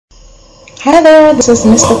Hi there, this is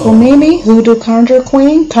Mystical Mimi, Hoodoo Conjure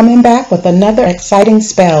Queen, coming back with another exciting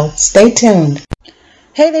spell. Stay tuned.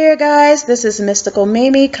 Hey there guys, this is Mystical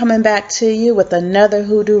Mimi coming back to you with another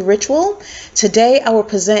Hoodoo ritual. Today I will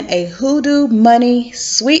present a Hoodoo Money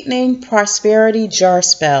Sweetening Prosperity Jar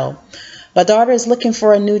spell. My daughter is looking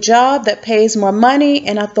for a new job that pays more money,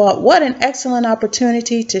 and I thought what an excellent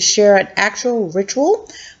opportunity to share an actual ritual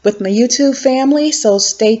with my YouTube family, so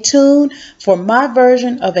stay tuned for my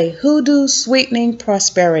version of a Hoodoo Sweetening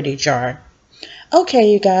Prosperity Jar.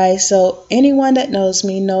 Okay you guys, so anyone that knows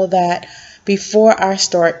me know that before I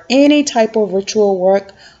start any type of ritual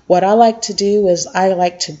work, what I like to do is I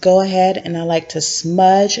like to go ahead and I like to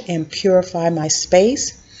smudge and purify my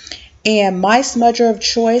space. And my smudger of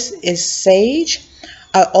choice is sage.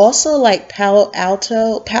 I also like Palo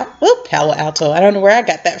Alto. Palo Alto. I don't know where I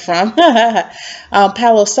got that from.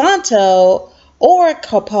 Palo Santo or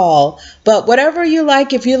Copal. But whatever you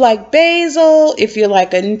like, if you like basil, if you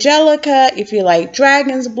like angelica, if you like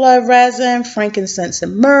dragon's blood resin, frankincense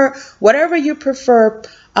and myrrh, whatever you prefer,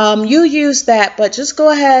 you use that. But just go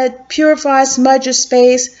ahead, purify, smudge your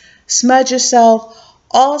space, smudge yourself.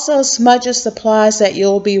 Also smudge your supplies that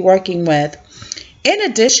you'll be working with. In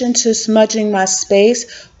addition to smudging my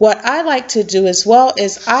space, what I like to do as well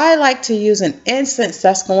is I like to use an incense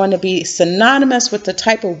that's going to be synonymous with the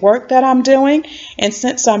type of work that I'm doing. And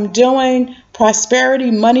since I'm doing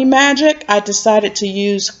prosperity money magic, I decided to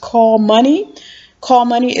use Call Money. Call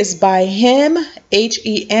Money is by Hem,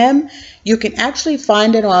 H-E-M. You can actually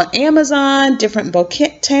find it on Amazon, different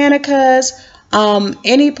botanicas,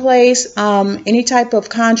 any place, any type of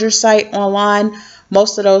conjure site online.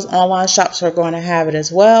 Most of those online shops are going to have it as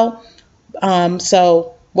well.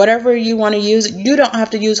 So whatever you want to use, you don't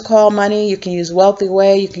have to use Call Money. You can use Wealthy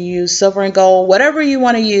Way, you can use Silver and Gold, whatever you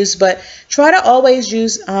want to use, but try to always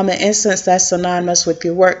use an incense that's synonymous with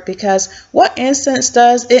your work, because what incense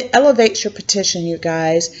does, it elevates your petition, you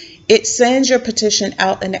guys. It sends your petition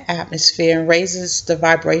out in the atmosphere and raises the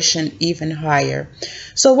vibration even higher.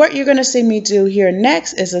 So what you're going to see me do here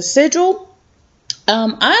next is a sigil.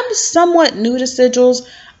 I'm somewhat new to sigils.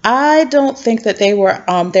 I don't think that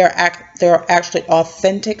they're actually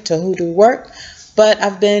authentic to Hoodoo work, but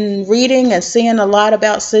I've been reading and seeing a lot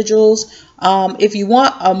about sigils. If you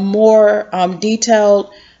want a more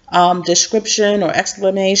detailed description or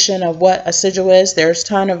explanation of what a sigil is, there's a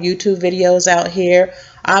ton of YouTube videos out here.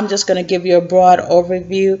 I'm just going to give you a broad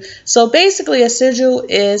overview. So basically a sigil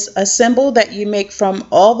is a symbol that you make from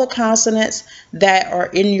all the consonants that are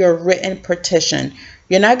in your written petition.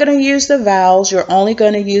 You're not going to use the vowels, you're only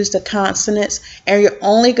going to use the consonants, and you're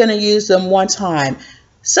only going to use them one time.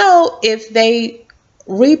 So if they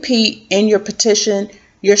repeat in your petition,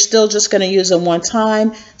 you're still just going to use them one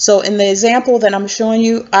time. So in the example that I'm showing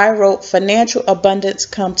you, I wrote financial abundance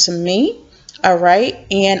come to me. All right,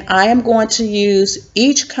 and I am going to use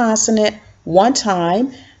each consonant one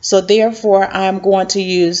time. So therefore, I'm going to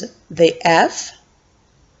use the F.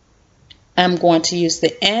 I'm going to use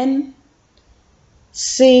the N,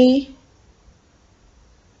 C,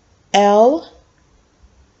 L,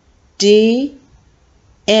 D,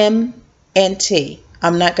 M, and T.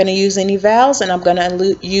 I'm not going to use any vowels, and I'm going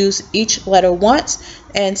to use each letter once.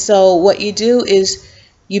 And so what you do is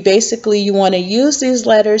you want to use these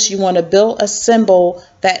letters, you want to build a symbol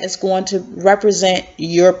that is going to represent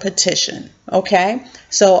your petition. Okay,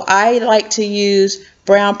 so I like to use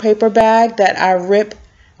brown paper bag that I rip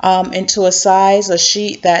into a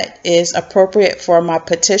sheet that is appropriate for my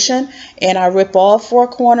petition, and I rip all four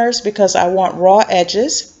corners because I want raw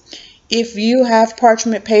edges. If you have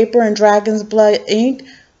parchment paper and dragon's blood ink,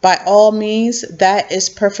 by all means, that is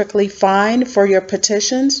perfectly fine for your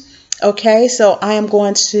petitions. Okay, so I am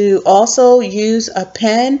going to also use a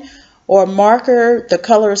pen or marker. The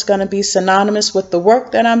color is going to be synonymous with the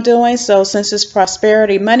work that I'm doing. So since it's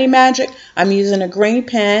prosperity money magic, I'm using a green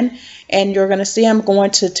pen, and you're going to see I'm going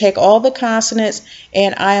to take all the consonants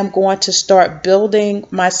and I am going to start building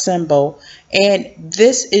my symbol. And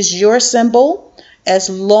this is your symbol. As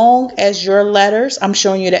long as your letters, I'm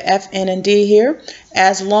showing you the F, N, and D here,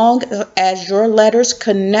 as long as your letters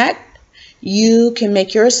connect, you can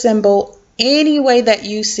make your symbol any way that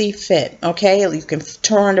you see fit. Okay, you can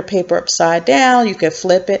turn the paper upside down, you can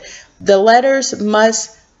flip it. The letters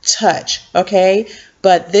must touch, okay?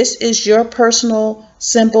 But this is your personal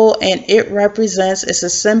symbol, and it's a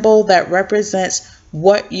symbol that represents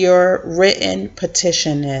what your written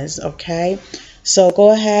petition is, okay? So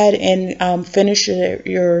go ahead and finish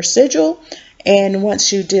your sigil, and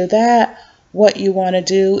once you do that, what you want to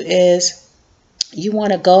do is you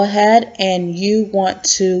want to go ahead and you want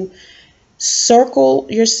to circle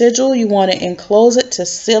your sigil. You want to enclose it to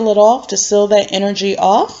seal it off, to seal that energy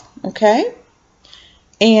off, okay?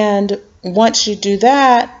 And once you do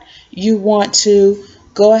that, you want to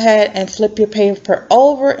go ahead and flip your paper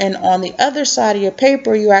over, and on the other side of your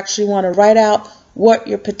paper, you actually want to write out what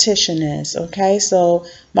your petition is, okay? So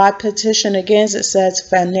my petition, again, it says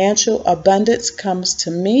financial abundance comes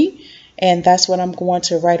to me, and that's what I'm going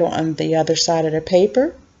to write on the other side of the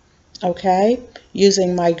paper, okay?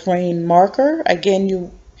 Using my green marker. Again,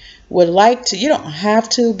 you would like to, you don't have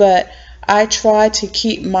to, but I try to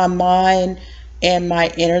keep my mind and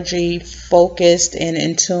my energy focused and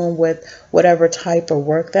in tune with whatever type of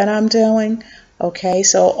work that I'm doing. Okay,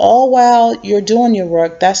 so all while you're doing your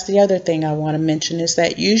work, that's the other thing I want to mention, is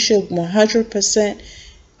that you should 100%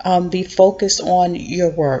 be focused on your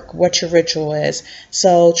work, what your ritual is.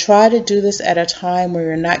 So try to do this at a time where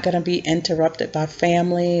you're not going to be interrupted by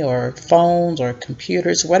family or phones or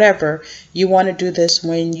computers, whatever. You want to do this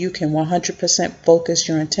when you can 100% focus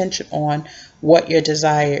your intention on what your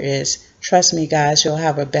desire is. Trust me, guys, you'll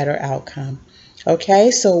have a better outcome. Okay,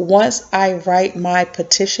 so once I write my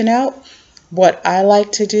petition out, what I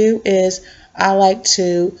like to do is I like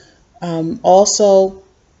to also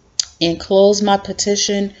enclose my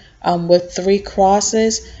petition with 3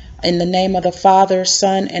 crosses in the name of the Father,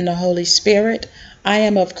 Son, and the Holy Spirit. I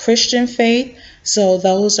am of Christian faith, so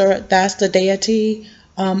that's the deity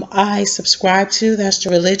I subscribe to. That's the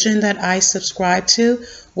religion that I subscribe to.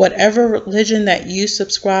 Whatever religion that you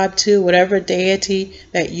subscribe to, whatever deity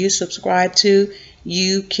that you subscribe to,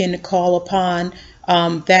 you can call upon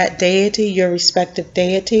that deity, your respective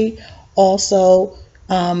deity. Also,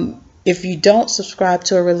 if you don't subscribe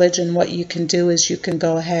to a religion, what you can do is you can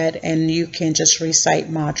go ahead and you can just recite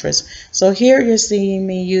mantras. So here you're seeing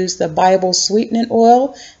me use the Bible Sweetening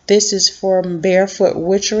Oil. This is from Barefoot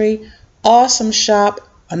Witchery. Awesome shop,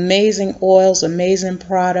 amazing oils, amazing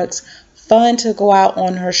products. Fun to go out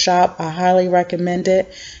on her shop. I highly recommend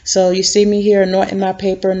it. So you see me here anointing my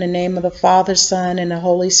paper in the name of the Father, Son, and the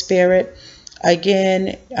Holy Spirit.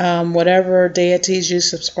 Again, whatever deities you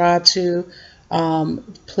subscribe to,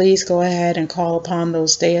 please go ahead and call upon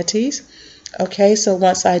those deities. Okay, so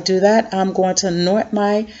once I do that, I'm going to anoint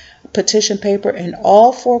my petition paper in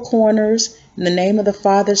all 4 corners in the name of the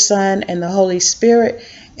Father, Son, and the Holy Spirit.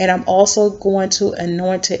 And I'm also going to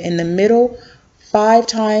anoint it in the middle 5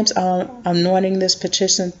 times. I'm anointing this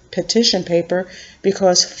petition paper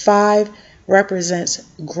because 5 represents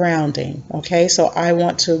grounding. Okay, so I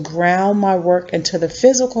want to ground my work into the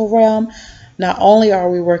physical realm. Not only are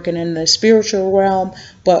we working in the spiritual realm,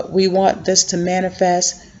 but we want this to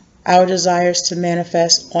manifest, our desires to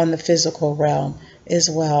manifest on the physical realm as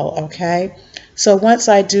well. Okay, so once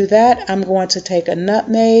I do that, I'm going to take a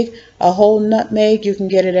nutmeg, a whole nutmeg. You can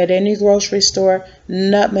get it at any grocery store.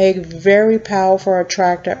 Nutmeg, very powerful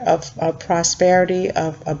attractor of prosperity,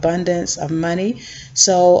 of abundance, of money.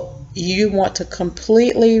 So you want to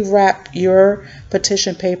completely wrap your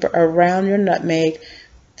petition paper around your nutmeg.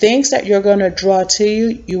 Things that you're going to draw to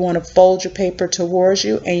you, you want to fold your paper towards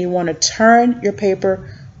you, and you want to turn your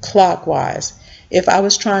paper clockwise. If I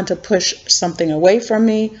was trying to push something away from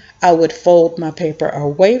me, I would fold my paper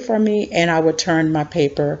away from me and I would turn my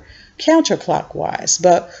paper counterclockwise.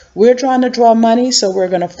 But we're trying to draw money, so we're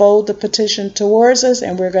going to fold the petition towards us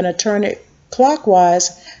and we're going to turn it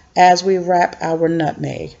clockwise as we wrap our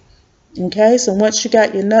nutmeg. Okay, so once you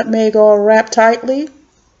got your nutmeg all wrapped tightly,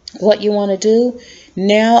 what you want to do,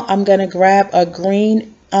 now I'm going to grab a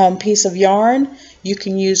green piece of yarn. You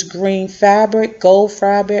can use green fabric, gold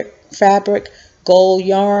fabric, gold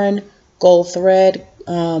yarn, gold thread,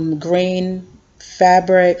 green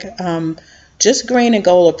fabric. Just green and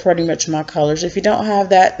gold are pretty much my colors. If you don't have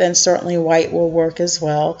that, then certainly white will work as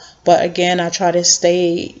well. But again, I try to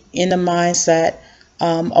stay in the mindset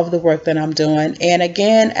of the work that I'm doing. And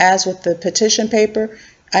again, as with the petition paper,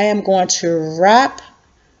 I am going to wrap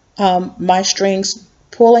my strings,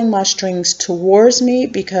 pulling my strings towards me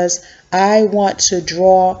because I want to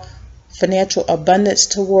draw financial abundance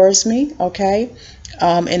towards me. Okay,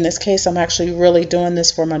 in this case, I'm actually really doing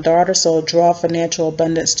this for my daughter, so draw financial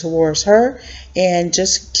abundance towards her, and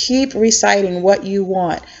just keep reciting what you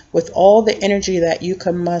want with all the energy that you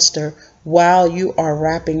can muster while you are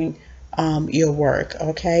wrapping your work.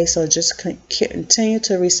 Okay, so just continue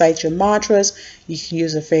to recite your mantras. You can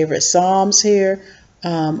use a favorite Psalms here.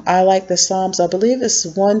 I like the Psalms. I believe it's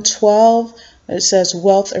 112. It says,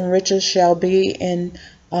 "Wealth and riches shall be in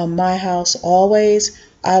my house always."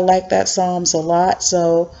 I like that Psalms a lot,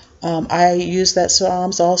 so I use that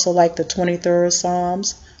Psalms. I also like the 23rd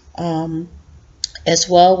Psalms. as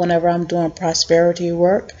well whenever I'm doing prosperity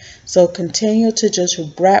work. So continue to just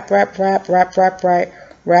wrap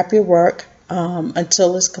your work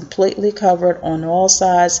until it's completely covered on all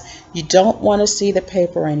sides. You don't want to see the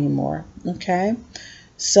paper anymore. Okay,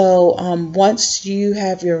 so once you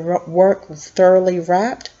have your work thoroughly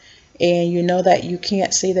wrapped and you know that you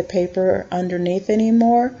can't see the paper underneath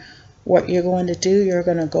anymore, what you're going to do, you're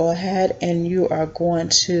going to go ahead and you are going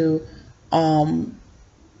to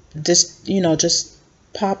just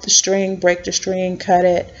pop the string, break the string, cut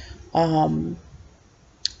it, and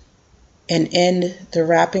end the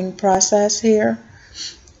wrapping process here.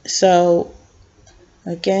 So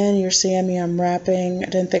again, you're seeing me, I'm wrapping. I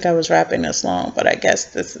didn't think I was wrapping this long, but I guess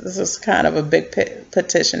this is kind of a big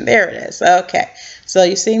petition. There it is. Okay, so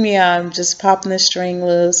you see me, I'm just popping the string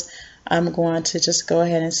loose. I'm going to just go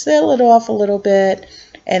ahead and seal it off a little bit,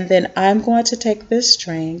 and then I'm going to take this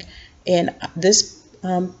string, and this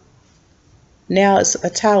now it's a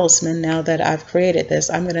talisman. Now that I've created this,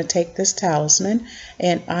 I'm going to take this talisman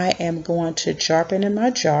and I am going to drop it in my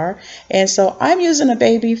jar. And so I'm using a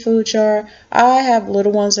baby food jar. I have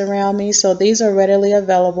little ones around me, so these are readily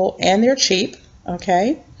available and they're cheap.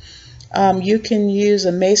 Okay, you can use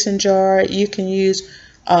a mason jar. You can use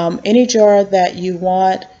any jar that you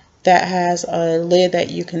want that has a lid that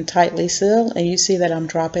you can tightly seal. And you see that I'm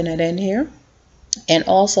dropping it in here. And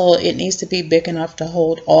also it needs to be big enough to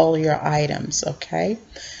hold all your items. Okay,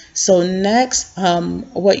 so next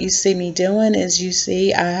what you see me doing is, you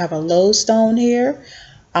see I have a lodestone here.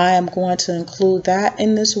 I am going to include that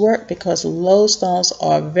in this work because lodestones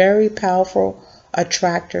are very powerful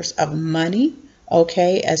attractors of money.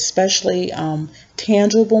 Okay, especially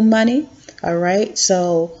tangible money. All right,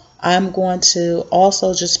 so I'm going to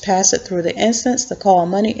also just pass it through the incense, the call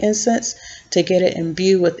money incense, to get it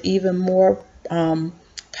imbued with even more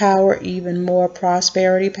power, even more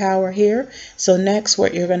prosperity power here. So next,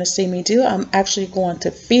 what you're going to see me do, I'm actually going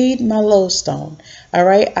to feed my lodestone. All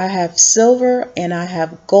right, I have silver and I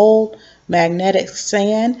have gold magnetic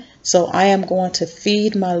sand, so I am going to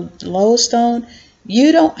feed my lodestone.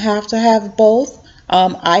 You don't have to have both.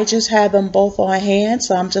 I just have them both on hand,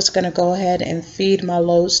 so I'm just going to go ahead and feed my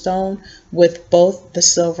lodestone with both the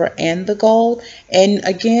silver and the gold. And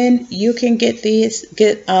again, you can get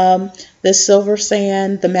the silver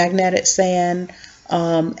sand, the magnetic sand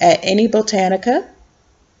at any botanica.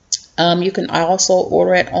 You can also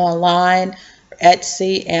order it online,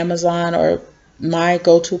 Etsy, Amazon, or my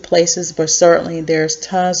go-to places, but certainly there's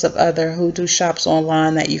tons of other hoodoo shops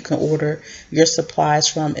online that you can order your supplies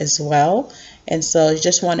from as well. And so you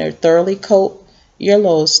just want to thoroughly coat your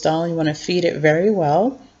lodestone. You want to feed it very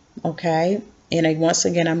well. Okay, and once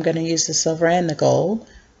again, I'm going to use the silver and the gold.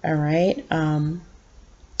 All right,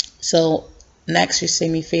 so next you see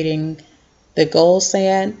me feeding the gold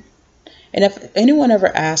sand. And if anyone ever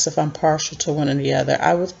asks if I'm partial to one or the other,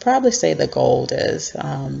 I would probably say the gold is.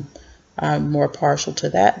 I'm more partial to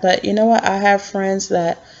that. But you know what? I have friends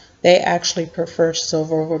that they actually prefer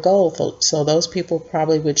silver over gold. So those people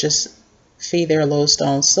probably would just feed their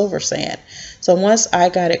lodestone silver sand. So once I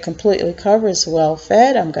got it completely covered, it's well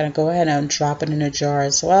fed, I'm going to go ahead and drop it in a jar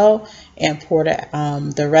as well and pour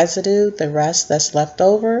the residue, the rest that's left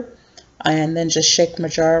over, and then just shake my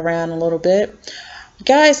jar around a little bit.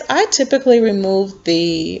 Guys, I typically remove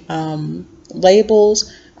the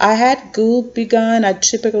labels. I had Gooby Gone. I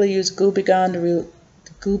typically use Gooby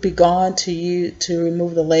Gone to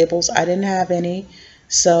remove the labels. I didn't have any,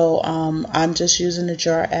 so I'm just using the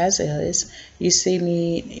jar as is. You see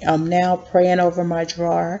me now praying over my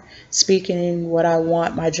jar, speaking what I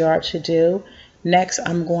want my jar to do. Next,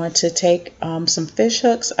 I'm going to take some fish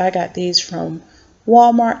hooks. I got these from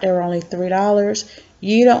Walmart. They were only $3.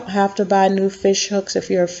 You don't have to buy new fish hooks if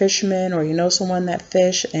you're a fisherman or you know someone that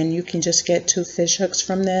fish and you can just get 2 fish hooks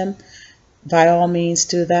from them. By all means,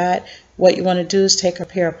 do that. What you want to do is take a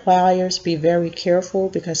pair of pliers. Be very careful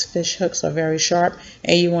because fish hooks are very sharp,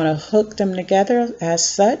 and you want to hook them together as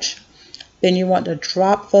such. Then you want to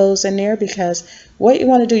drop those in there, because what you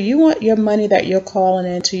want to do, you want your money that you're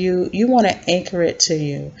calling into you want to anchor it to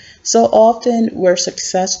you. So often we're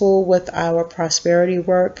successful with our prosperity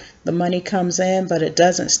work. The money comes in, but it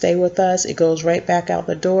doesn't stay with us. It goes right back out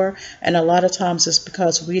the door. And a lot of times it's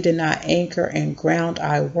because we did not anchor and ground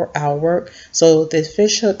our work. So the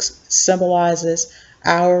fish hooks symbolizes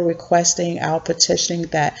our requesting, our petitioning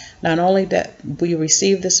that not only that we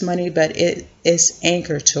receive this money, but it is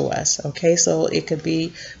anchored to us. Okay, so it could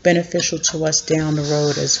be beneficial to us down the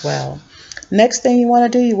road as well. Next thing you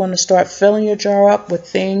want to do, you want to start filling your jar up with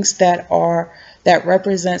things that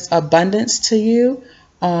represents abundance to you.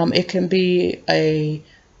 It can be a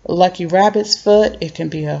lucky rabbit's foot. It can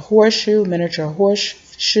be a horseshoe, miniature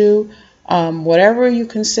horseshoe, whatever you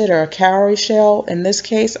consider, a cowrie shell. In this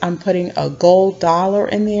case, I'm putting a gold dollar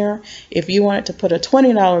in there. If you wanted to put a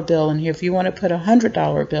 $20 bill in here, if you want to put a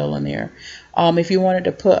 $100 bill in there, if you wanted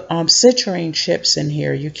to put citrine chips in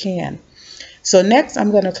here, you can. So next,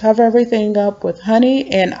 I'm going to cover everything up with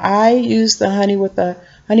honey, and I use the honey with the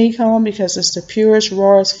honeycomb because it's the purest,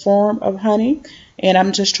 rawest form of honey, and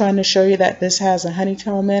I'm just trying to show you that this has a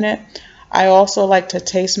honeycomb in it. I also like to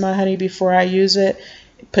taste my honey before I use it,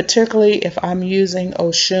 particularly if I'm using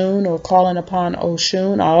Oshun or calling upon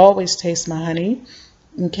Oshun. I always taste my honey.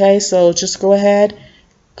 Okay, so just go ahead,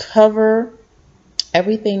 cover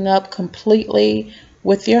everything up completely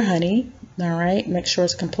with your honey. All right, make sure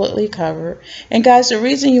it's completely covered. And guys, the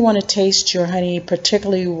reason you want to taste your honey,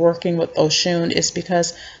 particularly working with Oshun, is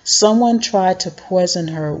because someone tried to poison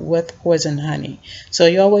her with poison honey. So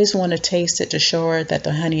you always want to taste it to show her that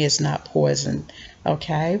the honey is not poisoned.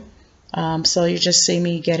 Okay, so you just see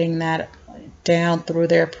me getting that down through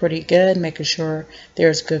there pretty good, making sure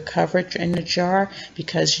there's good coverage in the jar,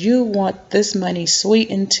 because you want this money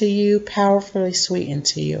sweetened to you, powerfully sweetened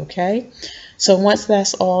to you. Okay, so once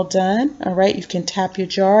that's all done, all right, you can tap your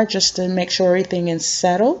jar just to make sure everything is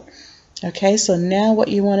settled. Okay, so now what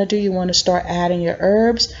you want to do, you want to start adding your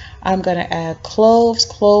herbs. I'm going to add cloves.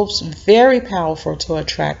 Cloves, very powerful to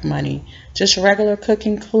attract money. Just regular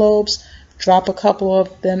cooking cloves. Drop a couple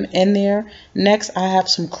of them in there. Next, I have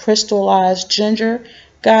some crystallized ginger.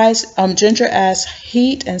 Guys, ginger adds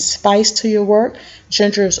heat and spice to your work.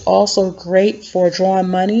 Ginger is also great for drawing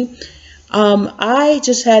money. I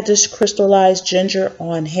just had this crystallized ginger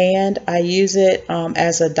on hand. I use it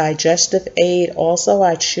as a digestive aid also.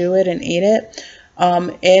 I chew it and eat it.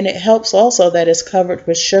 And it helps also that it's covered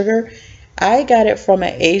with sugar. I got it from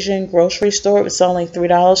an Asian grocery store. It was only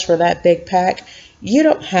 $3 for that big pack. You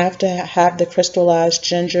don't have to have the crystallized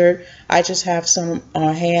ginger. I just have some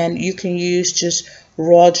on hand. You can use just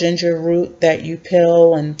raw ginger root that you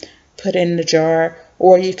peel and put in the jar,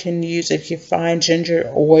 or you can use, if you find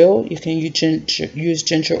ginger oil, you can use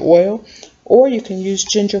ginger oil, or you can use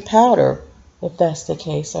ginger powder if that's the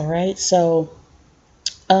case. All right, so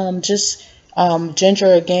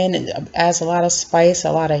ginger again adds a lot of spice,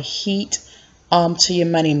 a lot of heat to your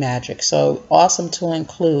money magic, so awesome to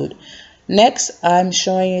include. Next, I'm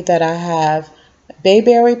showing you that I have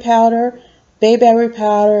bayberry powder. Bayberry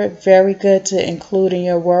powder, very good to include in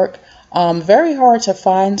your work. Very hard to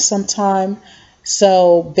find sometime.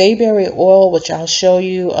 So bayberry oil, which I'll show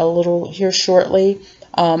you a little here shortly,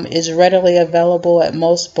 is readily available at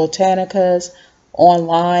most botanicas.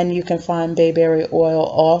 Online, you can find bayberry oil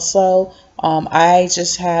also. I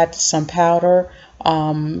just had some powder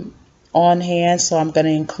on hand, so I'm going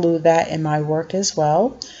to include that in my work as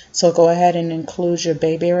well. So go ahead and include your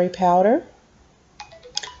bayberry powder.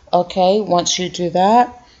 Okay, once you do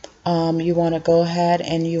that, you want to go ahead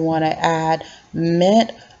and you want to add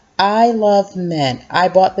mint. I love mint. I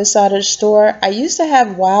bought this out of the store. I used to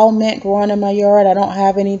have wild mint growing in my yard. I don't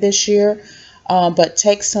have any this year, but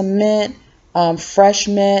take some mint, fresh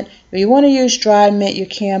mint. If you want to use dried mint, you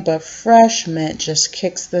can, but fresh mint just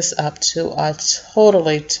kicks this up to a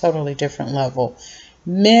totally different level.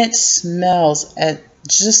 Mint smells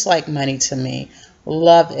just like money to me.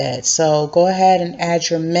 Love it. So go ahead and add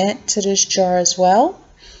your mint to this jar as well.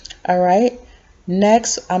 All right.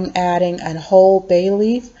 Next, I'm adding a whole bay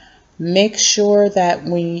leaf. Make sure that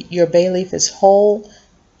when your bay leaf is whole,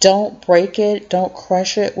 don't break it, don't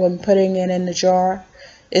crush it when putting it in the jar.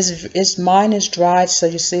 Mine is dried, so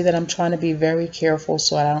you see that I'm trying to be very careful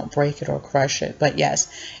so I don't break it or crush it. But yes,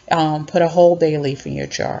 put a whole bay leaf in your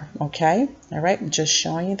jar. Okay. All right. I'm just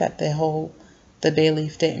showing you that the bay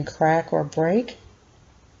leaf didn't crack or break.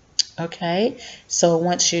 Okay. So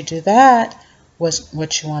once you do that,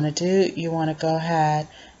 what you want to do, you want to go ahead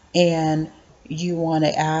and you want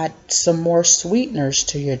to add some more sweeteners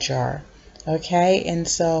to your jar. Okay. And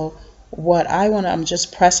so I'm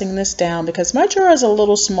just pressing this down because my jar is a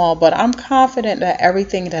little small, but I'm confident that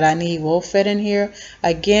everything that I need will fit in here.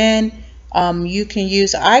 Again, you can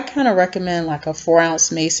use, I kind of recommend like a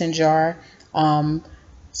 4-ounce mason jar.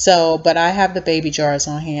 But I have the baby jars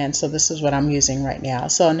on hand, so this is what I'm using right now.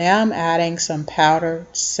 So now I'm adding some powdered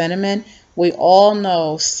cinnamon. We all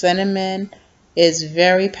know cinnamon is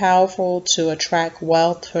very powerful to attract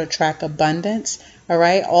wealth, to attract abundance. All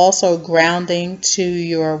right. Also grounding to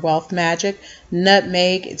your wealth magic.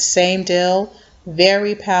 Nutmeg, same deal.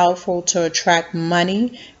 Very powerful to attract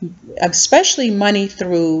money, especially money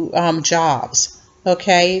through jobs.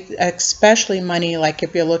 Okay, especially money like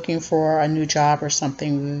if you're looking for a new job or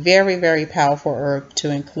something. Very powerful herb to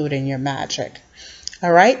include in your magic.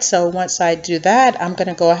 All right, so once I do that, I'm going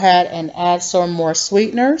to go ahead and add some more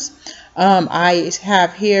sweeteners. I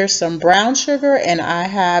have here some brown sugar and I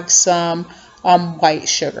have some white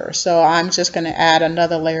sugar. So I'm just going to add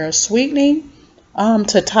another layer of sweetening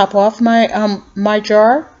to top off my my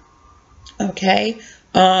jar. Okay.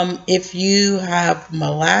 If you have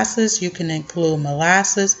molasses, you can include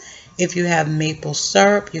molasses. If you have maple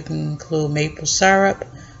syrup, you can include maple syrup.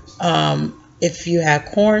 If you have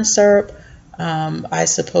corn syrup, I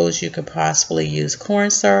suppose you could possibly use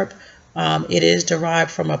corn syrup. It is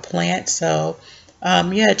derived from a plant, so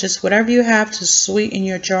yeah, just whatever you have to sweeten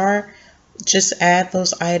your jar, just add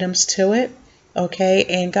those items to it. Okay,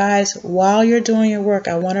 and guys, while you're doing your work,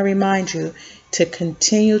 I want to remind you to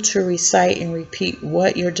continue to recite and repeat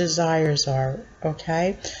what your desires are.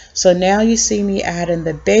 Okay, so now you see me adding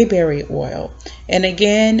the bayberry oil, and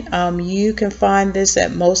again, you can find this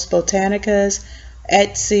at most botanicas,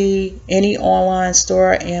 Etsy, any online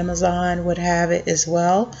store, Amazon would have it as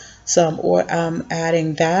well. So I'm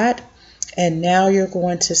adding that, and now you're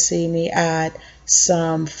going to see me add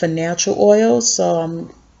some financial oils. So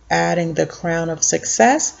I'm adding the Crown of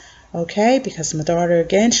Success, okay, because my daughter,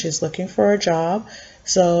 again, she's looking for a job.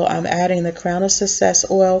 So I'm adding the Crown of Success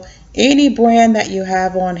oil. Any brand that you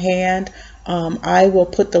have on hand, I will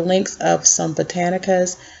put the links of some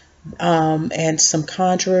botanicas and some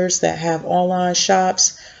conjurers that have online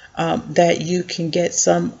shops that you can get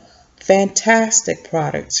some fantastic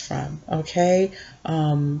products from. Okay,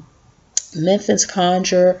 Memphis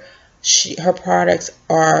Conjure, her products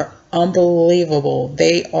are unbelievable.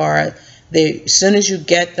 As soon as you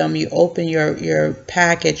get them, you open your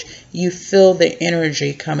package, you feel the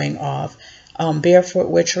energy coming off. Barefoot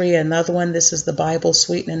Witchery, another one. This is the Bible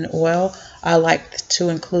Sweetening Oil. I like to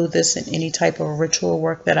include this in any type of ritual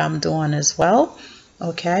work that I'm doing as well.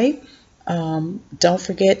 Okay. Don't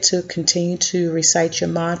forget to continue to recite your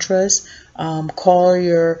mantras. Call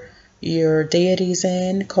your deities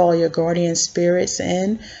in, call your guardian spirits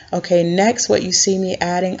in. Okay, next, what you see me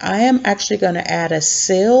adding, I am actually going to add a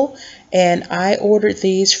seal, and I ordered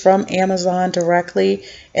these from Amazon directly,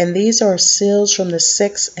 and these are seals from the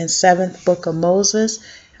 6th and 7th book of Moses.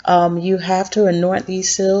 You have to anoint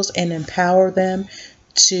these seals and empower them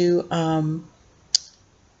to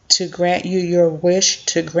grant you your wish,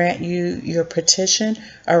 to grant you your petition.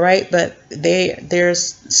 All right, but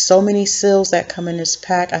there's so many seals that come in this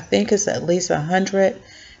pack. I think it's at least 100,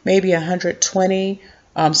 maybe 120.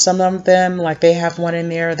 Some of them, like they have one in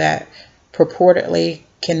there that purportedly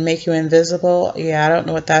can make you invisible. Yeah, I don't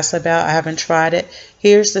know what that's about. I haven't tried it.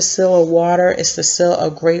 Here's the seal of water. It's the seal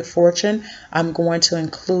of great fortune. I'm going to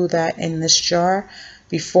include that in this jar.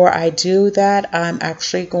 Before I do that, I'm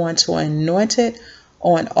actually going to anoint it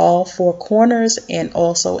on all 4 corners and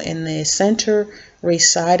also in the center,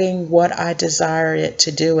 reciting what I desire it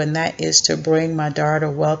to do, and that is to bring my daughter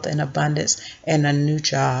wealth and abundance and a new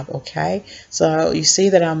job. Okay, so you see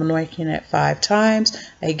that I'm anointing it 5 times.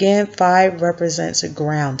 Again, 5 represents a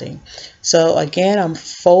grounding. So again, I'm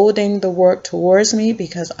folding the work towards me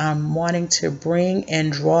because I'm wanting to bring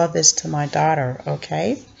and draw this to my daughter.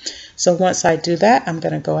 Okay, so once I do that, I'm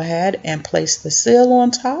going to go ahead and place the seal on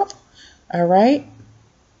top. All right.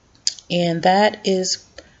 And that is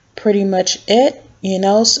pretty much it. You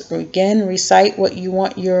know, so again, recite what you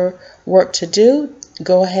want your work to do.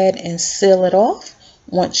 Go ahead and seal it off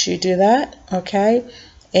once you do that, okay?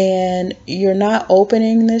 And you're not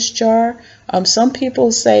opening this jar. Some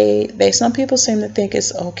people seem to think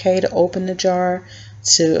it's okay to open the jar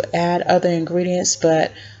to add other ingredients,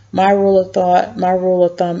 but my rule of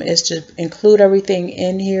thumb is to include everything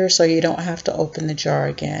in here so you don't have to open the jar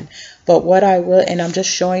again. But what I will, and I'm just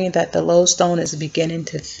showing you that the lodestone is beginning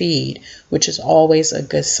to feed, which is always a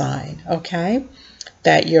good sign, okay,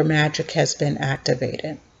 that your magic has been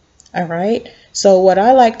activated. All right, so what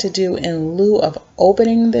I like to do in lieu of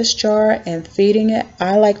opening this jar and feeding it,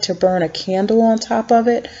 I like to burn a candle on top of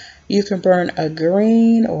it. You can burn a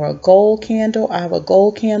green or a gold candle. I have a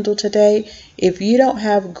gold candle today. If you don't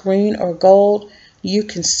have green or gold, you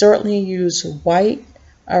can certainly use white,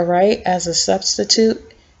 all right, as a substitute.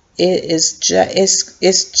 It's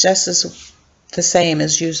just as the same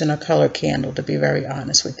as using a color candle, to be very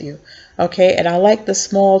honest with you. Okay, and I like the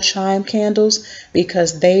small chime candles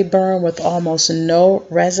because they burn with almost no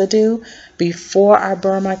residue. Before I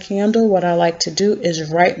burn my candle, what I like to do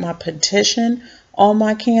is write my petition on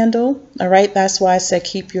my candle. All right, that's why I said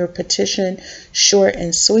keep your petition short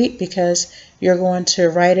and sweet, because you're going to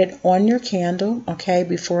write it on your candle, okay,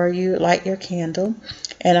 before you light your candle.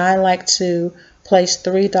 And I like to place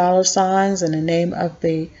 $3 signs in the name of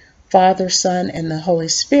the Father, Son, and the Holy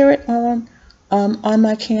Spirit on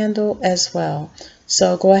my candle as well.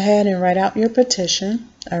 So go ahead and write out your petition,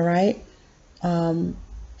 all right?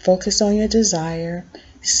 Focus on your desire.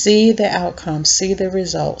 See the outcome, see the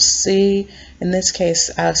results. See, in this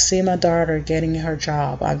case, I see my daughter getting her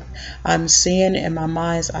job. I'm seeing in my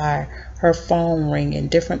mind's eye her phone ringing,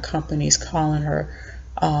 different companies calling her,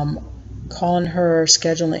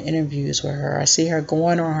 scheduling interviews with her. I see her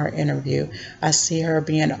going on her interview. I see her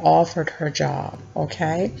being offered her job,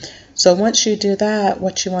 okay? So once you do that,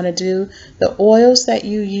 what you want to do, the oils that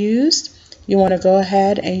you used, you want to go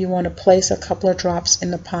ahead and you want to place a couple of drops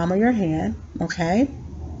in the palm of your hand, okay?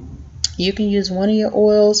 You can use one of your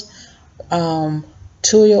oils,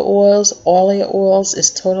 two of your oils, all of your oils.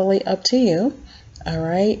 Is totally up to you, all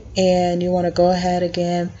right? And you want to go ahead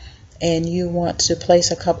again and you want to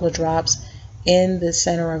place a couple of drops in the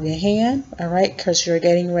center of your hand, all right, because you're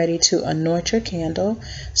getting ready to anoint your candle.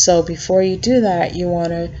 So before you do that, you want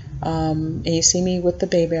to, and you see me with the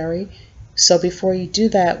bayberry. So before you do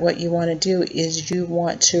that, what you want to do is you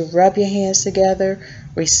want to rub your hands together,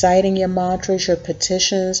 reciting your mantras, your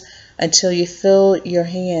petitions, until you feel your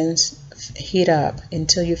hands heat up,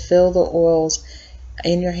 until you feel the oils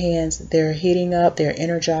in your hands. They're heating up, they're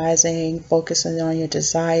energizing, focusing on your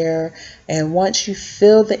desire. And once you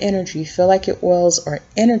feel the energy, you feel like your oils are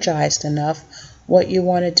energized enough, what you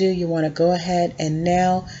want to do, you want to go ahead and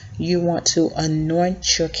now you want to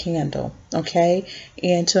anoint your candle, okay?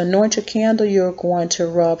 And to anoint your candle, you're going to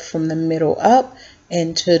rub from the middle up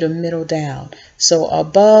and to the middle down. So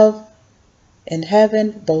above in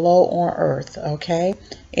heaven, below on earth, okay?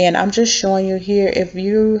 And I'm just showing you here, if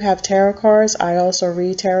you have tarot cards, I also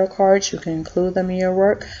read tarot cards. You can include them in your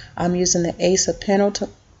work. I'm using the Ace of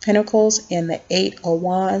Pentacles and the 8 of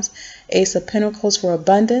Wands. Ace of Pentacles for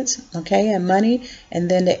abundance, okay, and money, and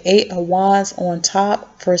then the 8 of Wands on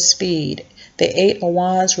top for speed. The 8 of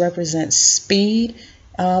Wands represents speed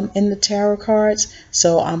in the tarot cards.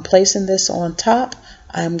 So I'm placing this on top.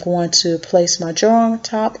 I'm going to place my jar on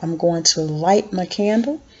top. I'm going to light my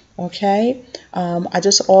candle, okay? I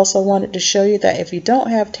just also wanted to show you that if you don't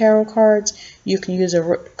have tarot cards, you can use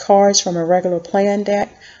cards from a regular playing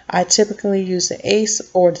deck. I typically use the Ace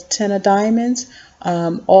or the 10 of Diamonds.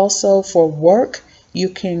 Also for work, you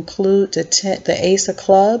can include the Ace of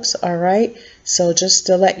Clubs, all right? So just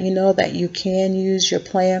to let you know that you can use your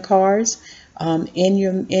playing cards in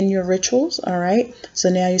your rituals, all right? So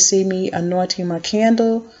now you see me anointing my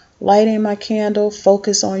candle, lighting my candle,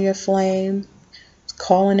 focus on your flame,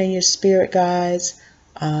 calling in your spirit guides,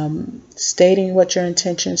 stating what your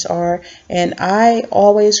intentions are. And I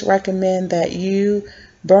always recommend that you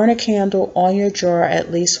burn a candle on your jar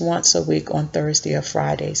at least once a week on Thursday or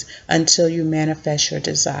Fridays until you manifest your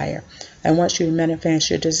desire. And once you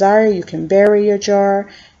manifest your desire, you can bury your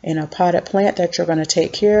jar in a potted plant that you're going to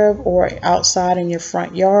take care of, or outside in your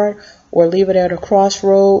front yard, or leave it at a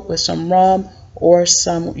crossroad with some rum or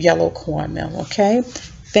some yellow cornmeal, okay?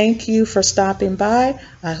 Thank you for stopping by.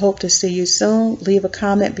 I hope to see you soon. Leave a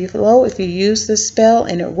comment below if you use this spell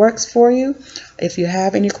and it works for you. If you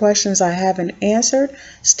have any questions I haven't answered,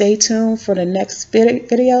 stay tuned for the next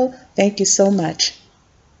video. Thank you so much.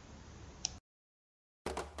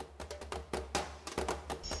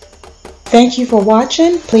 Thank you for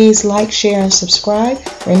watching. Please like, share, and subscribe.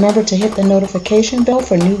 Remember to hit the notification bell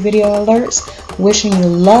for new video alerts. Wishing you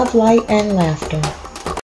love, light, and laughter.